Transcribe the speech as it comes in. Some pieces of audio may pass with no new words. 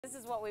This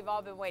is what we've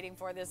all been waiting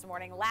for this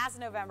morning. Last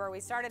November,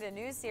 we started a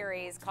new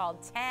series called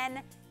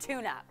 10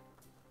 Tune-Up.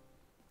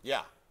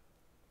 Yeah.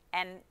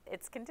 And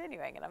it's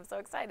continuing, and I'm so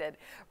excited.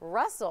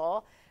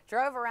 Russell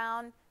drove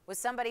around with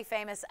somebody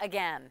famous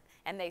again,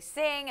 and they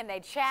sing and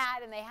they chat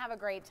and they have a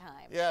great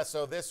time. Yeah,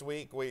 so this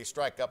week we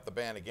strike up the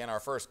band again.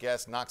 Our first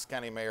guest, Knox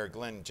County Mayor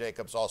Glenn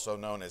Jacobs, also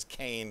known as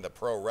Kane, the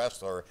pro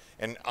wrestler.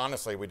 And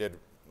honestly, we did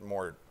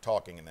more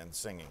talking than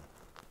singing.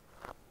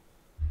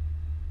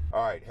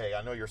 All right, hey,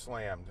 I know you're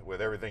slammed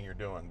with everything you're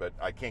doing, but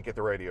I can't get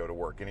the radio to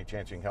work. Any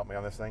chance you can help me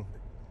on this thing?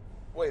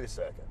 Wait a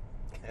second.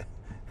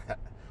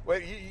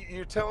 Wait,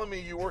 you're telling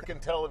me you work in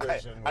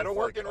television? I don't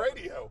work in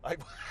radio. I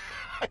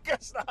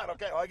guess not.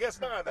 Okay, well, I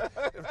guess not.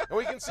 And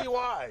we can see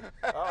why.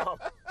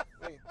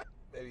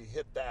 Maybe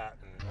hit that.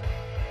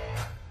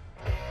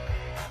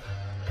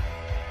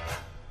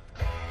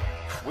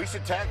 We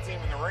should tag team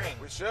in the ring.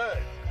 We should.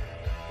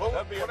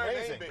 That'd be What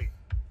amazing. our name be?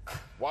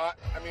 Why?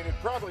 I mean, it'd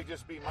probably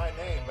just be my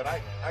name, but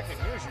I can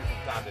use you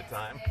from time to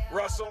time.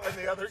 Russell and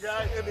the other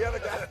guy? And the other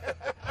guy.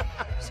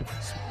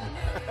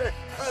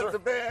 Must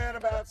have been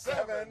about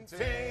 17.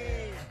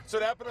 So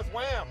it happened with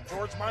Wham,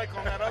 George Michael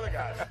and that other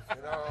guy.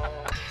 You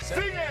know,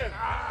 singing,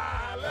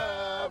 I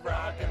love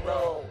rock and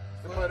roll.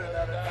 So put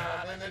another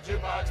dime in the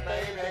jukebox,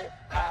 baby.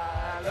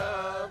 I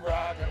love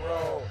rock and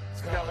roll.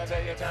 So come and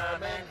take your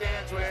time and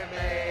dance with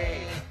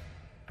me.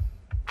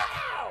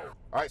 Ow!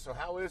 All right, so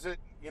how is it,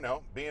 you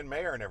know, being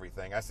mayor and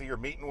everything? I see you're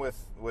meeting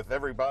with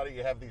everybody.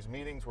 You have these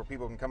meetings where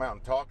people can come out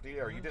and talk to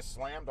you. Are you just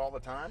slammed all the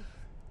time?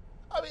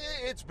 I mean,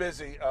 it's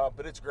busy,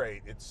 but it's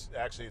great. It's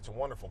a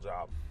wonderful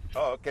job.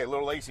 Oh, okay, a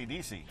little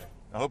AC/DC.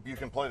 I hope you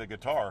can play the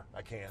guitar.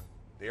 I can.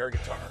 The air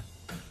guitar.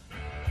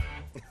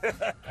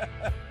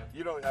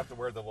 You don't have to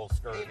wear the little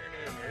skirt.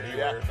 He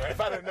wears, right?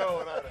 If I'd have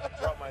known, I'd have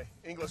brought my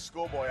English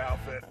schoolboy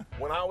outfit.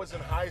 When I was in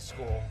high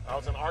school, I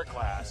was in art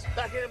class.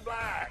 Back in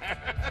black.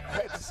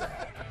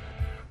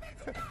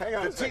 Hang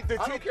on.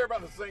 I don't care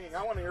about the singing.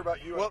 I want to hear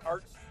about you in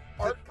art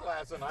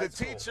class in high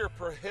school. The teacher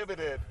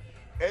prohibited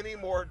any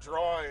more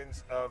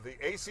drawings of the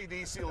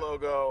AC/DC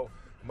logo,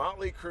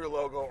 Motley Crue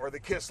logo, or the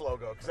KISS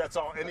logo, because that's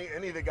all.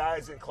 Any of the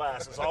guys in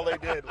class, that's all they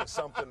did was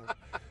something.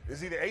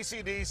 Is either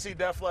AC/DC,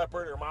 Def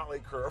Leppard, or Motley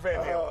Crue, or Van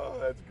Halen. Oh,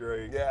 that's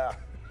great. Yeah.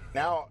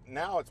 Now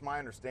it's my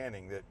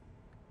understanding that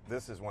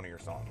this is one of your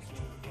songs.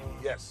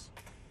 Yes.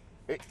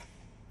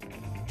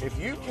 If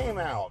you came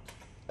out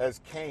as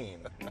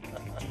Kane,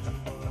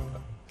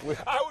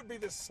 I would be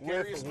the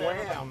scariest man.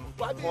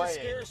 I'd be the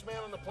scariest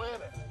man on the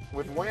planet.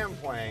 With Wham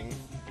playing,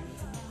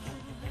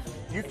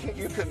 you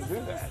couldn't do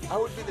that. I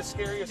would be the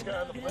scariest guy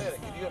on the planet.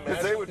 Can you imagine?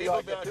 Because they would be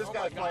like, People this "Oh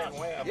guy's my gosh." playing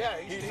Wham. Yeah,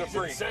 he's a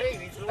freak. insane.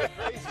 He's really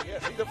crazy.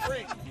 Yes, he's a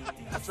freak.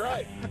 That's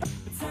right.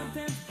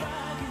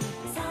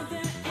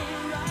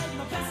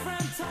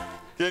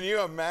 Can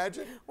you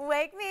imagine?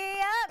 Wake me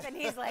up, and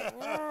he's like,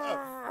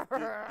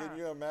 Can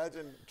you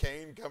imagine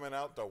Kane coming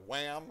out to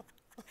Wham?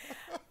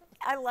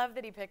 I love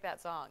that he picked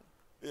that song.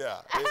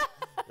 Yeah.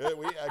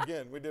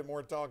 We did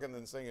more talking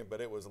than singing,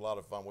 but it was a lot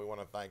of fun. We want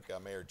to thank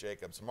Mayor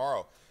Jacobs.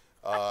 Tomorrow,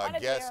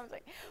 guest.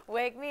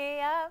 Wake me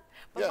up.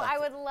 But Yeah. I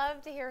would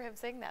love to hear him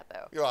sing that,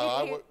 though.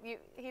 Yeah,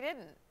 he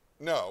didn't.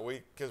 No,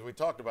 because we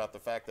talked about the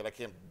fact that I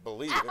can't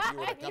believe if you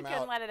were to come you out.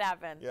 couldn't let it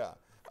happen.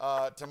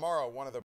 Yeah. Tomorrow, one of the